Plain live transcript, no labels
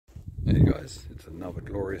Hey guys, it's another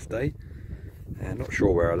glorious day, and not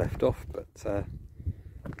sure where I left off, but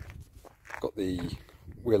got the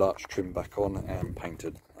wheel arch trim back on and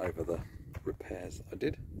painted over the repairs I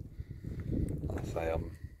did. Like I say,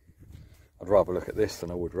 I'd rather look at this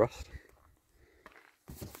than I would rust.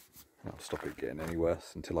 I'll stop it getting any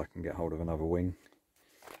worse until I can get hold of another wing.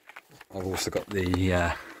 I've also got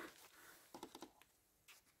the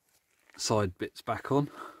side bits back on.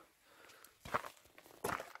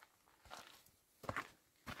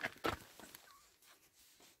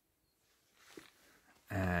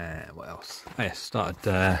 What else? Oh yeah, started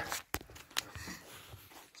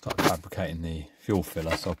fabricating the fuel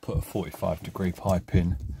filler, so I put a 45-degree pipe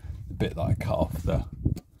in. The bit that I cut off the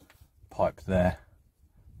pipe there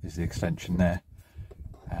is the extension there,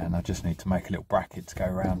 and I just need to make a little bracket to go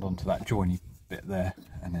around onto that joiny bit there,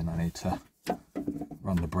 and then I need to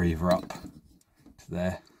run the breather up to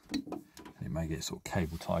there, and it may get sort of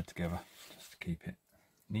cable tied together just to keep it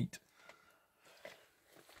neat.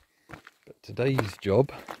 But today's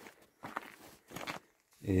job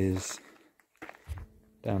is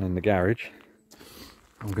down in the garage.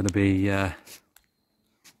 I'm going to be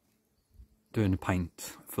doing the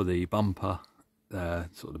paint for the bumper,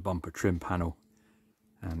 sort of the bumper trim panel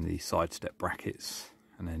and the side step brackets,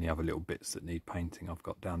 and then the other little bits that need painting I've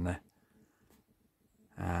got down there.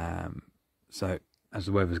 So as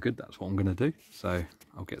the weather's good, that's what I'm going to do. So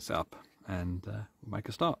I'll get set up and we'll make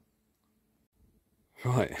a start.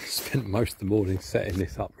 Right, spent most of the morning setting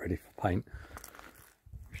this up ready for paint,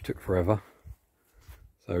 which took forever.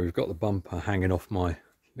 So we've got the bumper hanging off my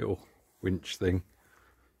little winch thing,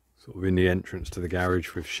 sort of in the entrance to the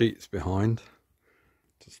garage, with sheets behind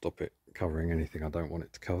to stop it covering anything I don't want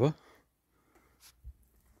it to cover.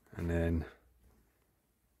 And then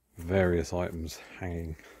various items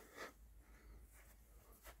hanging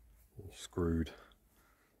all screwed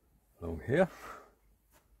along here.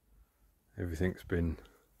 Everything's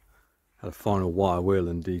had a final wire wheel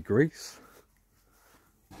and degrease.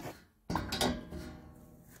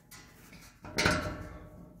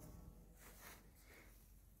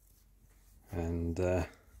 And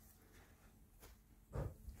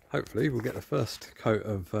hopefully we'll get the first coat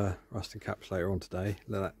of rust encapsulator on today,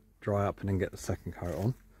 let that dry up and then get the second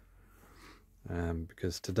coat on.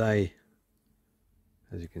 Because today,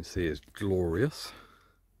 as you can see, is glorious,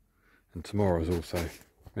 and tomorrow is also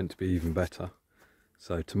meant to be even better.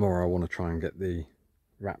 So tomorrow I want to try and get the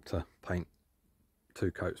Raptor paint 2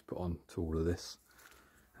 coats put on to all of this,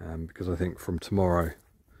 because I think from tomorrow,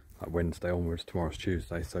 like Wednesday onwards, tomorrow's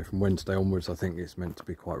Tuesday, so from Wednesday onwards I think it's meant to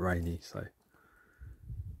be quite rainy. So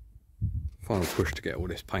final push to get all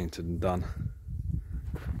this painted and done.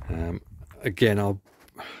 Again, I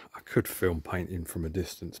could film painting from a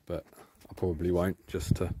distance, but I probably won't,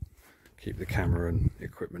 just to keep the camera and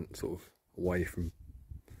equipment sort of away from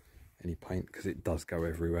any paint, because it does go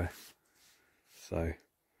everywhere. So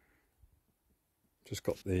just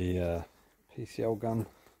got the PCL gun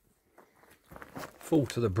full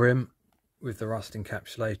to the brim with the rust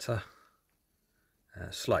encapsulator,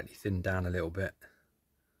 slightly thinned down a little bit,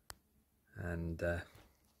 and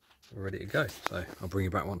we're ready to go. So I'll bring you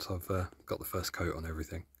back once I've got the first coat on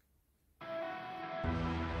everything.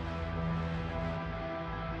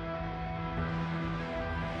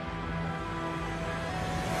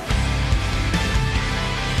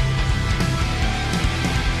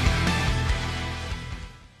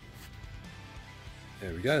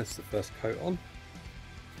 There we go, that's the first coat on.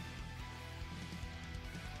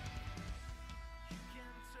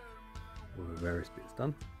 All the various bits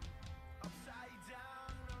done. It's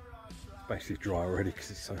basically dry already because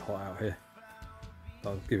it's so hot out here.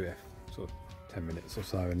 I'll give it a sort of 10 minutes or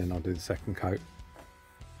so, and then I'll do the second coat.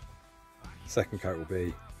 The second coat will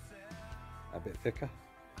be a bit thicker.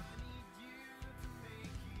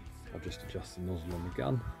 I'll just adjust the nozzle on the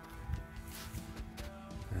gun,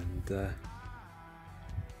 and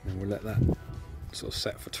then we'll let that sort of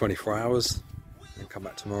set for 24 hours and come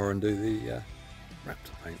back tomorrow and do the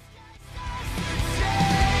Raptor paint.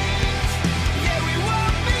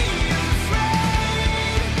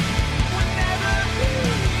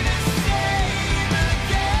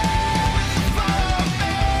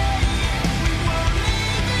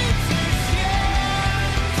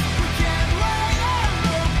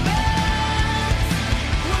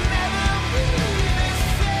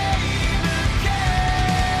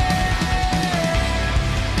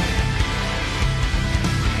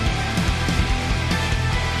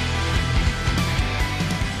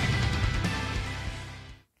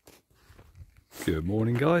 Good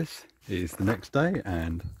morning guys, it is the next day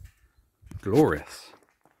and glorious.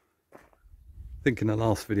 I think in the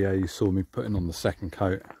last video you saw me putting on the second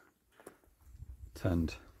coat,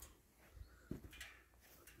 turned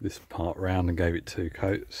this part round and gave it 2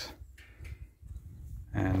 coats,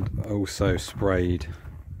 and also sprayed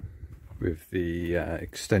with the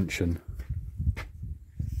extension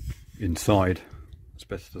inside as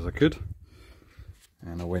best as I could,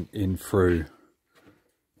 and I went in through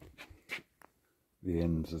the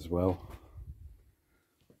ends as well.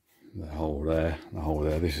 The hole there,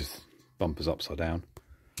 this is bumpers upside down.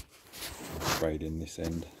 I sprayed in this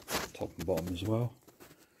end, top and bottom as well.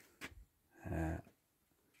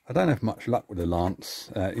 I don't have much luck with the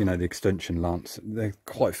lance, you know, the extension lance. They're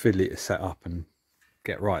quite fiddly to set up and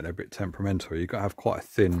get right. They're a bit temperamental. You've got to have quite a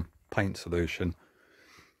thin paint solution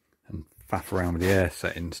and faff around with the air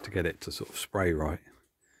settings to get it to sort of spray right.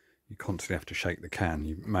 You constantly have to shake the can.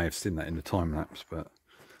 You may have seen that in the time lapse, but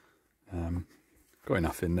got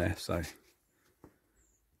enough in there. So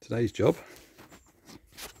today's job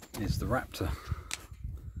is the Raptor.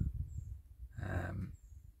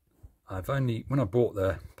 When I bought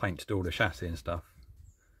the paint to do all the chassis and stuff,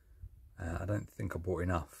 I don't think I bought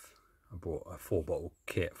enough. I bought a 4-bottle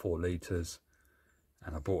kit, 4 litres,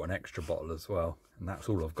 and I bought an extra bottle as well, and that's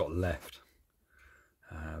all I've got left.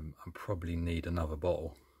 I probably need another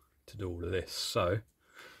bottle to do all of this. So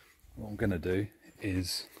what I'm going to do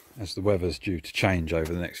is, as the weather's due to change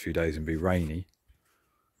over the next few days and be rainy,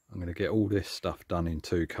 I'm going to get all this stuff done in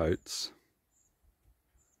 2 coats,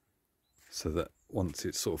 so that once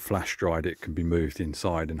it's sort of flash dried it can be moved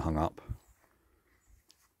inside and hung up.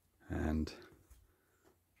 And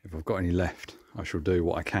if I've got any left, I shall do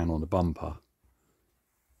what I can on the bumper,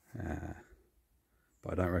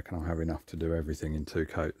 but I don't reckon I'll have enough to do everything in 2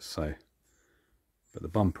 coats. So, but the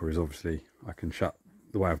bumper is obviously, I can shut,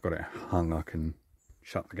 the way I've got it hung, I can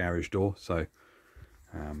shut the garage door, so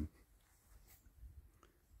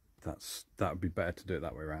that would be better to do it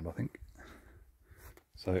that way around, I think.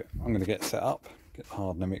 So I'm going to get set up, get the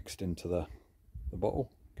hardener mixed into the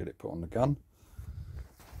bottle, get it put on the gun.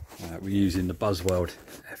 We're using the Buzzworld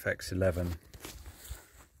FX11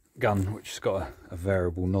 gun, which has got a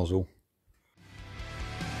variable nozzle.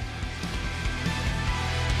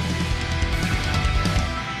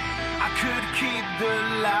 I could keep the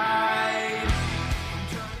light.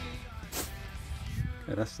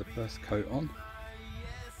 Okay, that's the first coat on.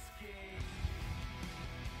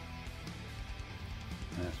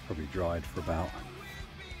 And it's probably dried for about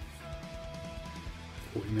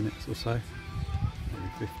 40 minutes or so, maybe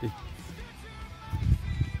 50.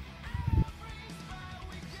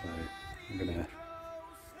 So I'm going to get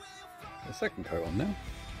a second coat on now.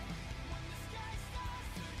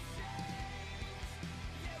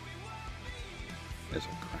 It's a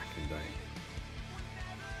cracking day.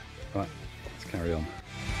 Right, let's carry on.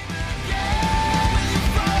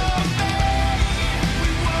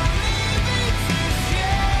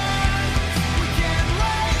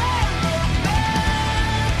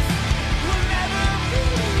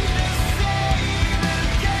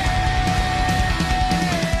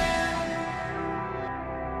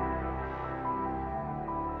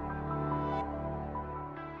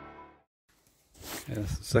 Yeah,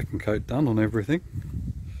 that's the second coat done on everything.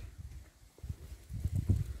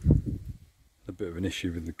 A bit of an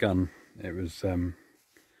issue with the gun. It was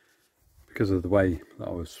because of the way that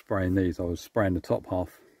I was spraying these. I was spraying the top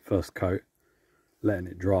half first coat, letting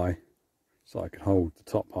it dry so I could hold the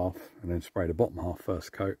top half, and then spray the bottom half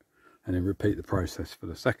first coat, and then repeat the process for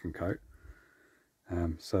the second coat.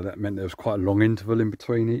 So that meant there was quite a long interval in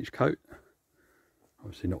between each coat.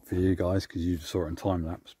 Obviously not for you guys because you just saw it in time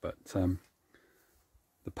lapse, but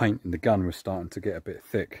the paint in the gun was starting to get a bit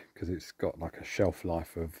thick because it's got like a shelf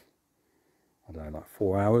life of, I don't know, like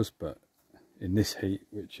 4 hours, but in this heat,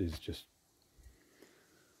 which is just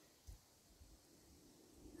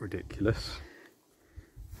ridiculous,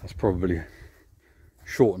 that's probably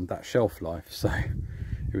shortened that shelf life. So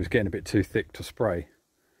it was getting a bit too thick to spray.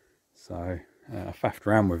 So I faffed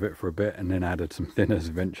around with it for a bit and then added some thinners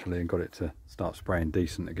eventually and got it to start spraying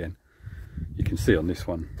decent again. You can see on this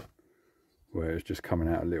one where it's just coming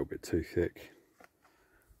out a little bit too thick.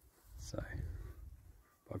 So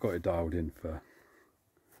I got it dialed in for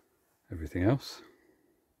everything else.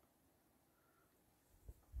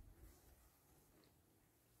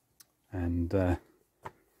 And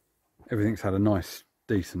everything's had a nice,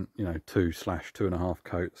 decent, you know, 2/2.5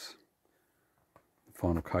 coats. The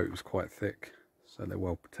final coat was quite thick, so they're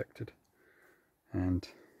well protected. And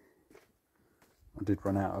I did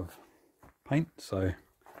run out of paint, so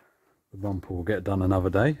the bumper will get done another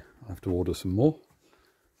day. I have to order some more.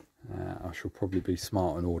 I shall probably be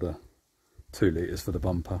smart and order 2 litres for the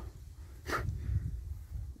bumper.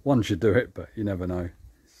 One should do it, but you never know.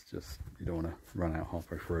 It's just, you don't want to run out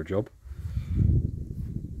halfway through a job.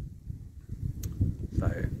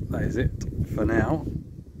 that is it for now.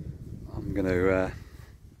 I'm going to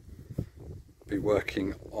be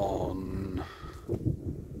working on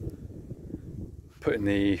putting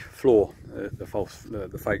the floor,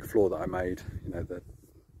 the fake floor that I made, you know,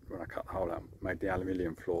 when I cut the hole out, made the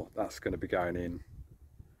aluminium floor. That's going to be going in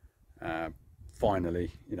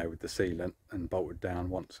finally, you know, with the sealant and bolted down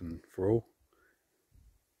once and for all.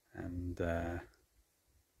 And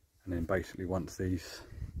then basically once these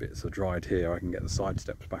bits are dried here, I can get the side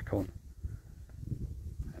steps back on.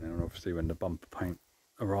 And then obviously when the bumper paint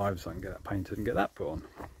arrives, I can get that painted and get that put on.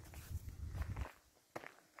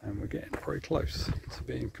 And we're getting very close to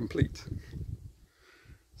being complete.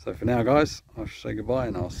 So for now, guys, I shall say goodbye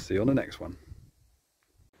and I'll see you on the next one.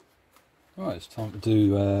 Alright, it's time to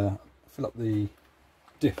do fill up the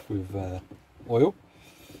diff with oil.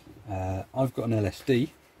 I've got an LSD,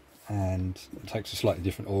 and it takes a slightly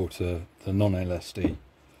different oil to the non-LSD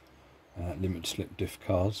limited slip diff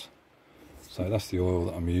cars. So that's the oil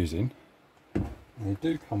that I'm using. And they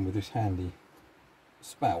do come with this handy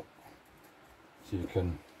spout, so you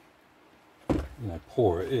can, you know,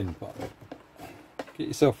 pour it in. But get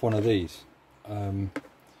yourself one of these. Get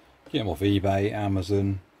them off eBay,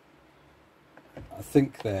 Amazon. I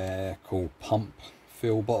think they're called pump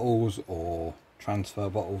fill bottles or transfer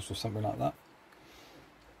bottles or something like that.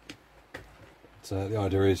 So the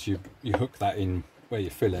idea is you hook that in where you're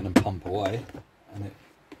filling and pump away, and it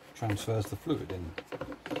transfers the fluid in.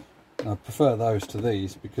 And I prefer those to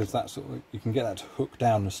these because that's sort of, you can get that to hook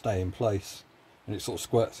down and stay in place, and it sort of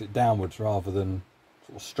squirts it downwards rather than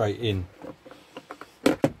sort of straight in.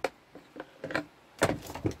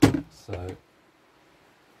 So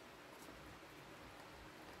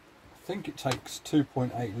I think it takes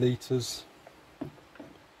 2.8 litres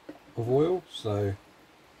of oil, so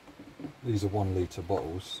these are 1 litre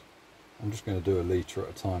bottles. I'm just going to do a litre at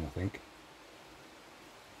a time, I think.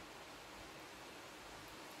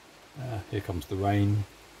 Here comes the rain.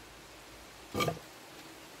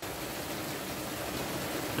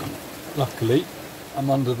 Luckily I'm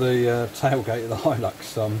under the tailgate of the Hilux,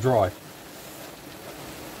 so I'm dry.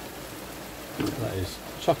 That is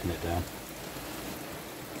chucking it down.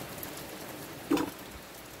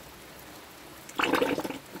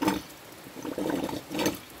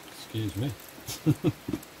 Excuse me.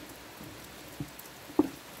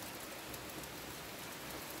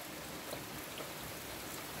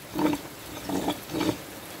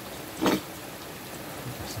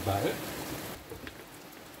 That's about it.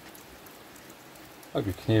 Hope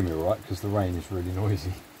you can hear me alright, because the rain is really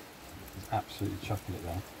noisy. It's absolutely chucking it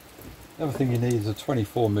down. The other thing you need is a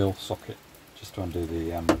 24mm socket just to undo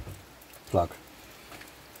the plug.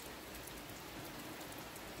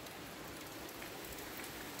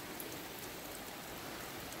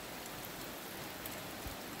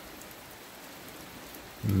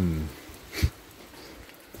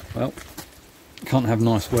 Well, can't have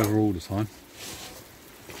nice weather all the time.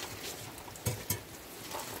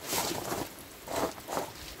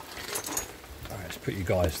 Alright, let's put you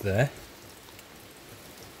guys there.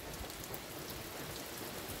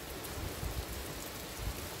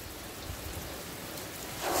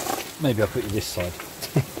 Maybe I'll put you this side.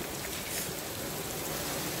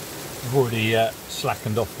 I've already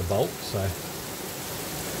slackened off the bolt, so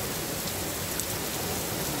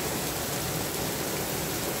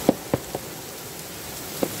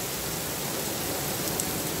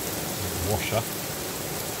washer.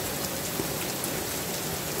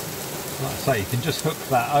 Like I say, you can just hook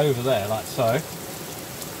that over there like so.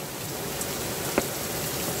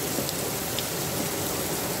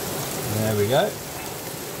 There we go.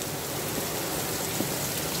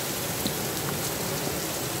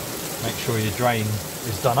 Make sure your drain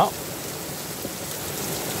is done up.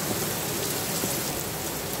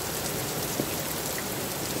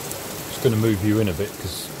 Just going to move you in a bit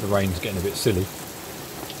because the rain's getting a bit silly.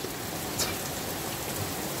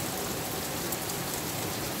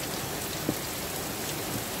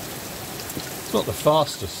 It's not the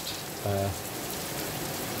fastest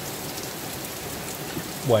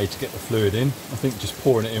way to get the fluid in. I think just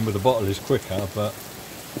pouring it in with a bottle is quicker, but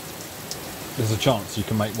there's a chance you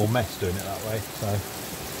can make more mess doing it that way. So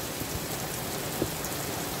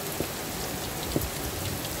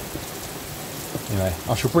anyway,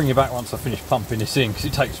 I shall bring you back once I finish pumping this in, because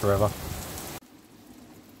it takes forever.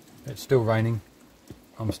 It's still raining,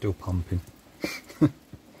 I'm still pumping.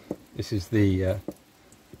 This is the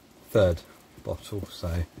third bottle,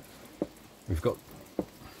 so we've got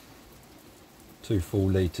 2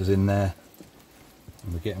 full litres in there,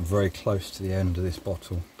 and we're getting very close to the end of this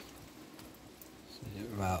bottle. So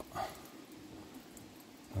about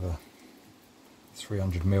another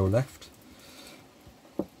 300ml left.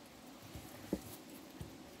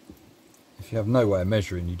 if you have no way of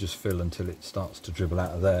measuring, you just fill until it starts to dribble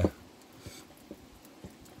out of there.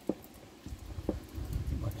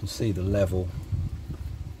 I can see the level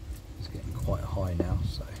is getting quite high now,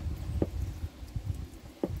 so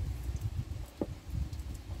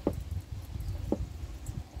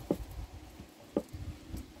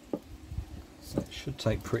it should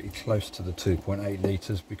take pretty close to the 2.8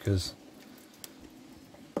 litres, because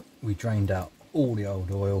we drained out all the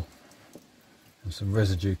old oil and some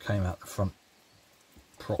residue came out the front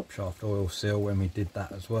prop shaft oil seal when we did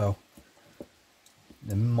that as well.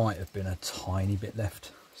 There might have been a tiny bit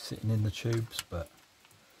left sitting in the tubes, but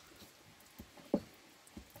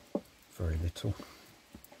very little.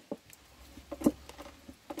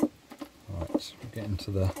 Right, so we're getting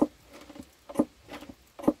to the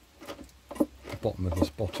bottom of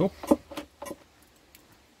this bottle.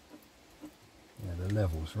 Yeah, the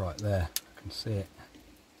level's right there, I can see it.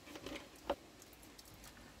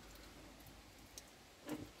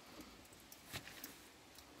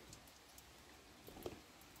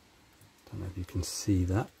 Don't know if you can see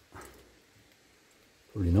that,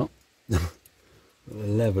 probably not. But the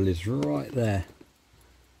level is right there,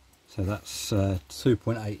 so that's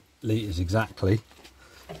 2.8 litres exactly.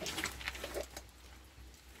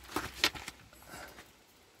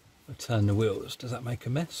 Turn the wheels, does that make a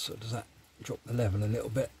mess, or does that drop the level a little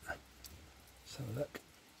bit? Let's have a look.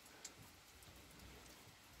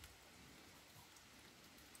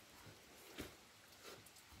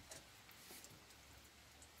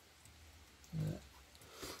 Yeah.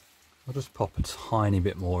 I'll just pop a tiny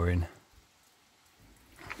bit more in.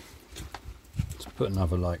 Let's put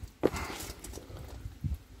another like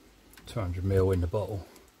 200 ml in the bottle.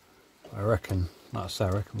 I reckon, like I say, I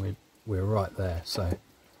reckon we're right there, so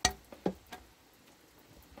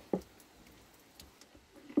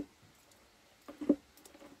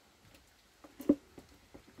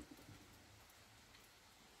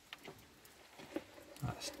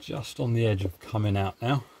that's just on the edge of coming out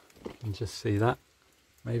now. You can just see that,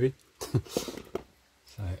 maybe.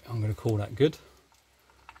 So I'm going to call that good.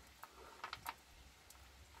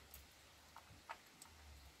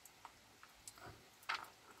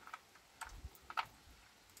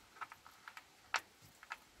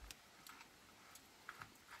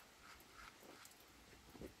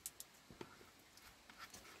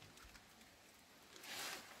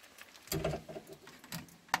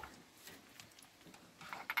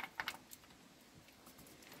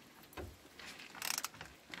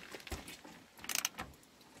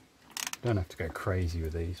 Don't have to go crazy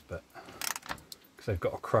with these, but because they've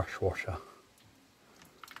got a crush washer,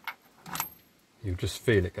 you'll just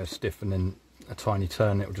feel it go stiff, and then a tiny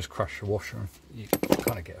turn it will just crush the washer, and you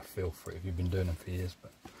kind of get a feel for it if you've been doing them for years.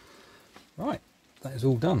 But right, that is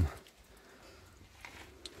all done.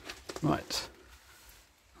 Right,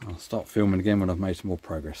 I'll start filming again when I've made some more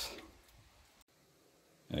progress.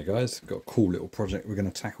 Hey guys, got a cool little project we're going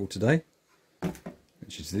to tackle today,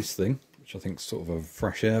 which is this thing, which I think is sort of a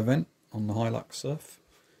fresh air vent on the Hilux Surf.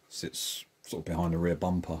 Sits sort of behind the rear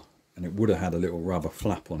bumper, and it would have had a little rubber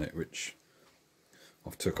flap on it, which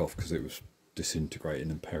I've took off because it was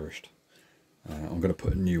disintegrating and perished. I'm going to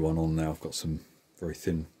put a new one on now. I've got some very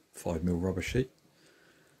thin 5mm rubber sheet,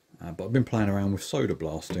 but I've been playing around with soda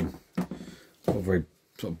blasting. I've got a very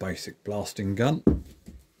sort of basic blasting gun,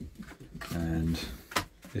 and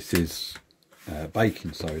this is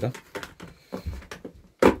baking soda.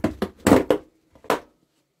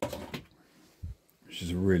 Which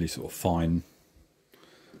is a really sort of fine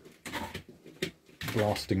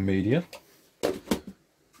blasting media,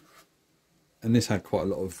 and this had quite a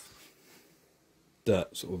lot of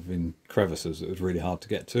dirt sort of in crevices. It was really hard to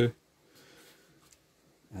get to,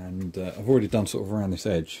 and I've already done sort of around this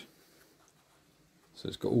edge, so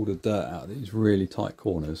it's got all the dirt out of these really tight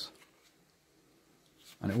corners,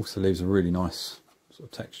 and it also leaves a really nice sort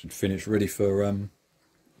of textured finish ready for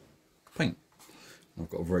paint. I've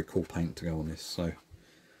got a very cool paint to go on this, so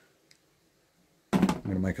I'm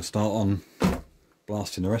going to make a start on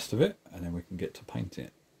blasting the rest of it, and then we can get to painting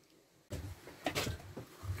it.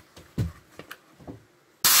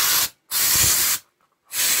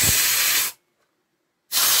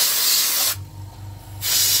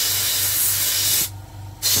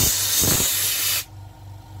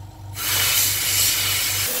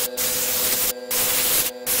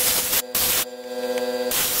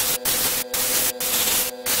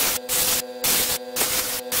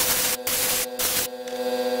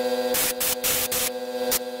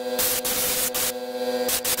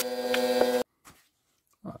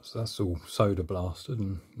 So that's all soda blasted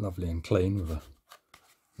and lovely and clean with a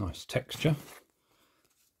nice texture.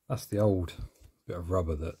 That's the old bit of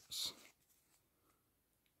rubber that's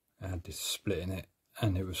I had this split in it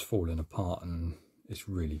and it was falling apart and it's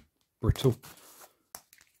really brittle.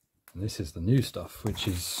 And this is the new stuff, which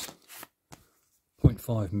is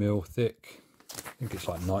 0.5mm thick. I think it's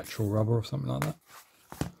like nitrile rubber or something like that.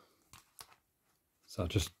 So I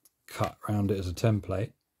just cut around it as a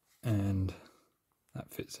template and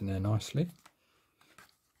that fits in there nicely.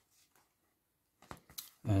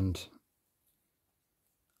 And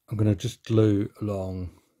I'm going to just glue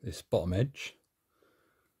along this bottom edge.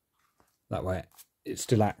 That way it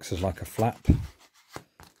still acts as like a flap.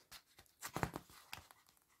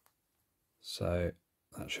 So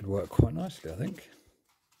that should work quite nicely, I think.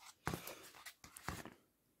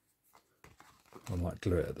 I might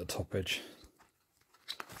glue it at the top edge.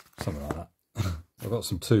 Something like that. I've got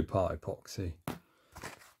some 2-part epoxy.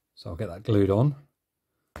 So I'll get that glued on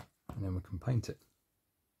and then we can paint it.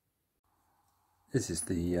 This is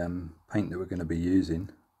the paint that we're going to be using.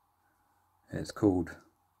 It's called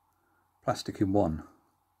Plastic in One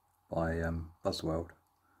by Buzzworld,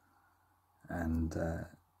 and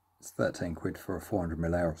it's 13 quid for a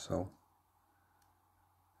 400ml aerosol,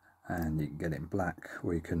 and you can get it in black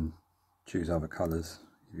or you can choose other colours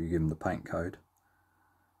if you give them the paint code,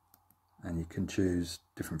 and you can choose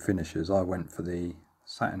different finishes. I went for the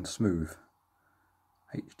satin smooth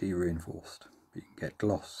HD reinforced, but you can get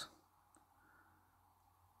gloss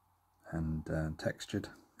and textured,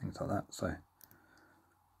 things like that. So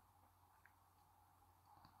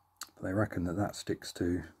but they reckon that that sticks to,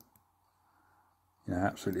 you know,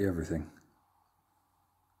 absolutely everything.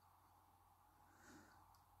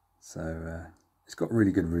 So it's got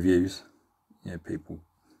really good reviews. You know, people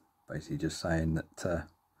basically just saying that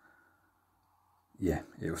yeah,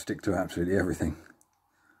 it will stick to absolutely everything.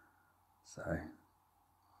 So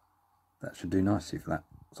that should do nicely for that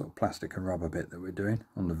sort of plastic and rubber bit that we're doing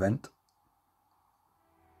on the vent.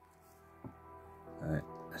 So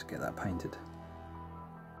let's get that painted.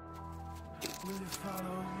 Will you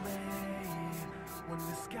follow me when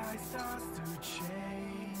the sky starts to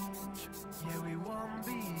change? Yeah, we won't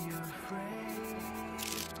be afraid.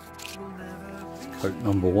 We'll never be. Coat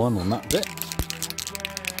number 1 on that bit.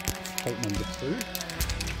 Coat number 2.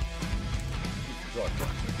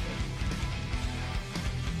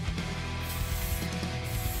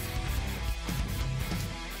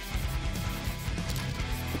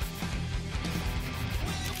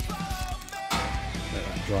 Let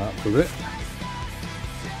that dry up for a bit.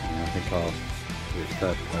 And I think I'll do its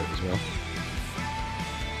third coat as well.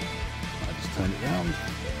 I just turn it round.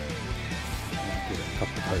 I'll give it a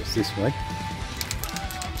couple of coats this way.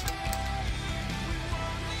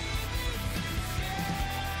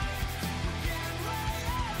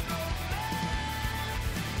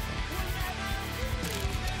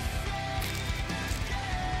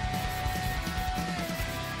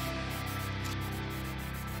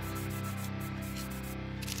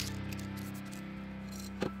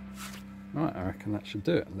 Right, I reckon that should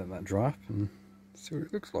do it. Let that dry up and see what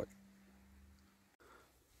it looks like.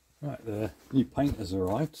 Right, the new paint has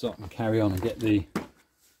arrived, so I can carry on and get the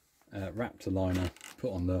Raptor liner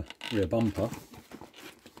put on the rear bumper.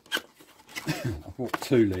 I bought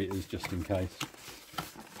 2 litres just in case.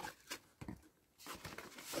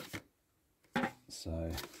 So,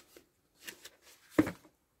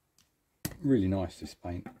 really nice, this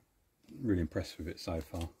paint. Really impressed with it so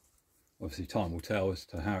far. Obviously time will tell as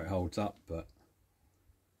to how it holds up, but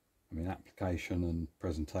I mean, application and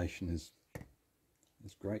presentation is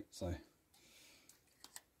great. So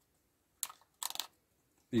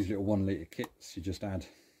these little 1 litre kits, you just add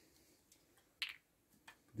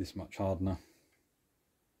this much hardener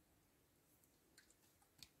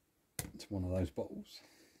to one of those bottles,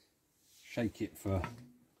 shake it for a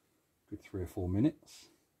good 3 or 4 minutes.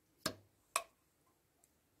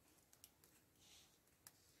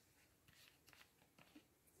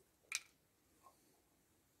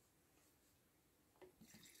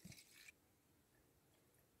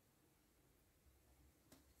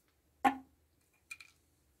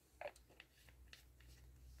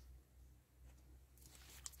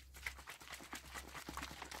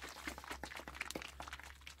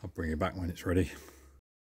 I'll bring it back when it's ready.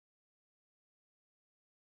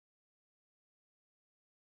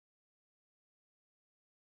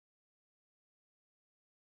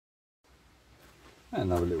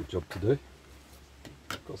 Another little job to do.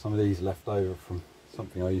 Got some of these left over from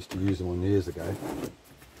something I used to use them on years ago.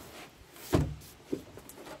 So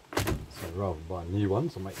rather than buy new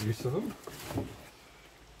ones, I'll make use of them.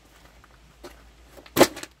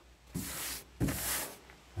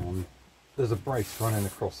 There's a brace running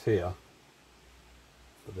across here,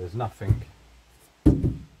 but there's nothing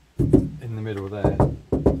in the middle there,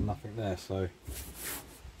 nothing there, so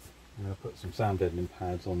And I'll put some sound deadening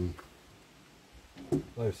pads on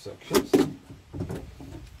those sections.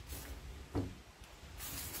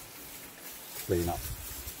 Clean up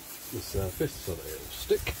the surface so that it will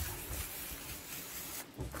stick.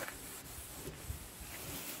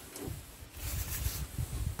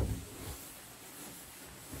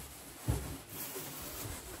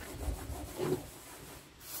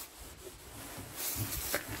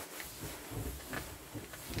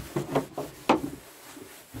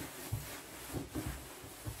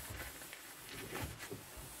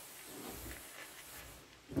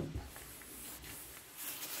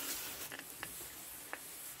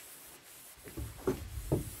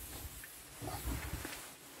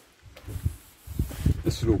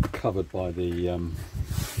 This is all covered by the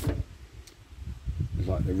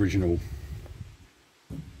like the original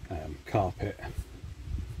carpet,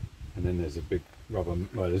 and then there's a big rubber,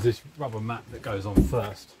 well, there's this rubber mat that goes on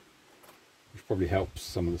first, which probably helps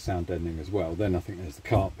some of the sound deadening as well. Then I think there's the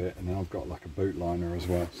carpet, and then I've got like a boot liner as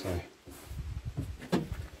well. So I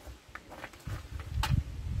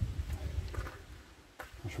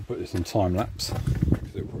shall put this on time lapse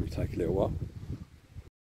because it'll probably take a little while.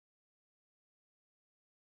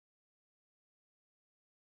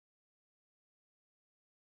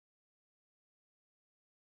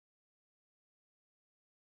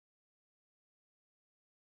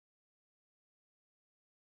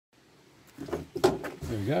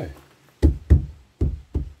 There we go.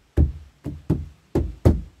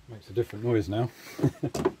 Makes a different noise now.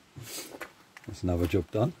 That's another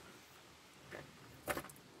job done.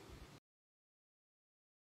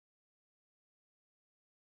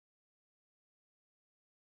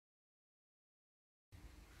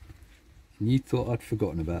 And you thought I'd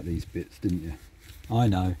forgotten about these bits, didn't you? I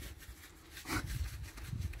know.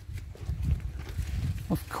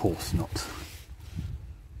 Of course not.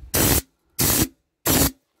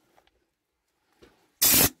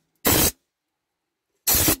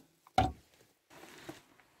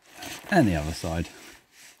 And the other side.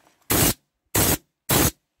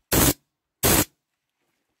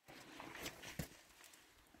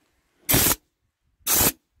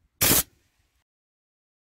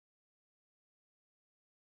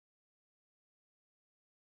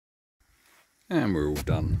 And we're all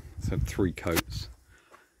done. So 3 coats.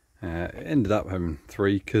 It ended up having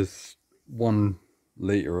 3 because 1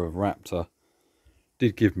 litre of Raptor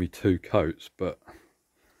did give me 2 coats, but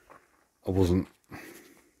I wasn't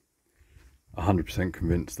 100%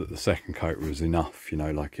 convinced that the second coat was enough. You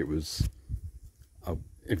know, like it was,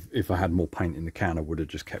 if I had more paint in the can, I would have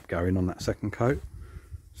just kept going on that second coat.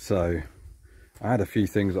 So I had a few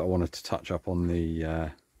things that I wanted to touch up on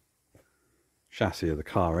the chassis of the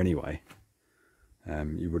car anyway.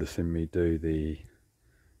 You would have seen me do the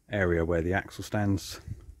area where the axle stands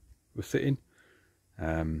were sitting.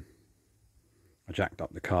 I jacked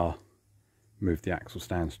up the car, moved the axle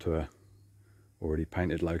stands to a already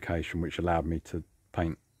painted location, which allowed me to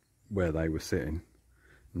paint where they were sitting.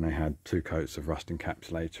 And they had 2 coats of rust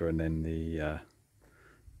encapsulator and then the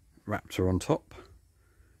Raptor on top,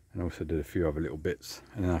 and also did a few other little bits.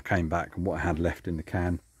 And then I came back, and what I had left in the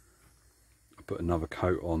can, I put another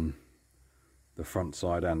coat on the front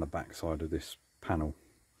side and the back side of this panel.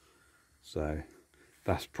 So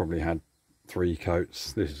that's probably had 3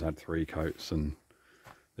 coats, this has had 3 coats, and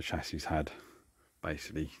the chassis had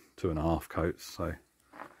basically 2.5 coats. So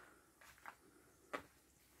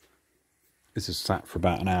this has sat for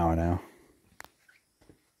about an hour now.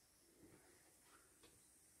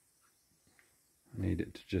 I need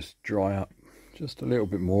it to just dry up just a little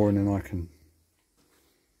bit more, and then I can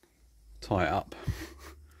tie it up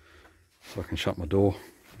so I can shut my door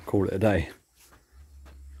and call it a day.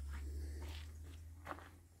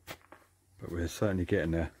 But we're certainly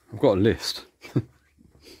getting there. I've got a list.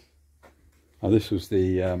 Oh, this was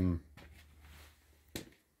the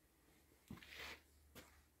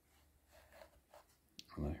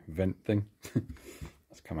vent thing.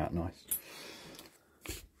 That's come out nice.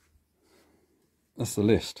 That's the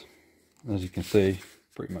list. As you can see,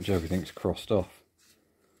 pretty much everything's crossed off.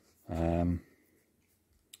 I've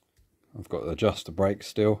got to adjust the brakes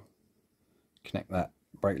still, connect that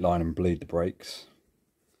brake line and bleed the brakes,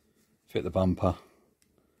 fit the bumper,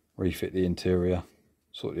 refit the interior,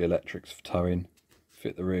 sort the electrics for towing,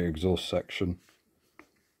 fit the rear exhaust section,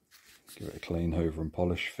 give it a clean hoover and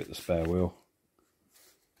polish, fit the spare wheel.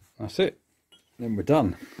 That's it. Then we're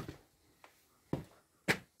done.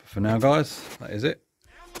 But for now, guys, that is it.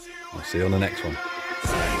 I'll see you on the next one.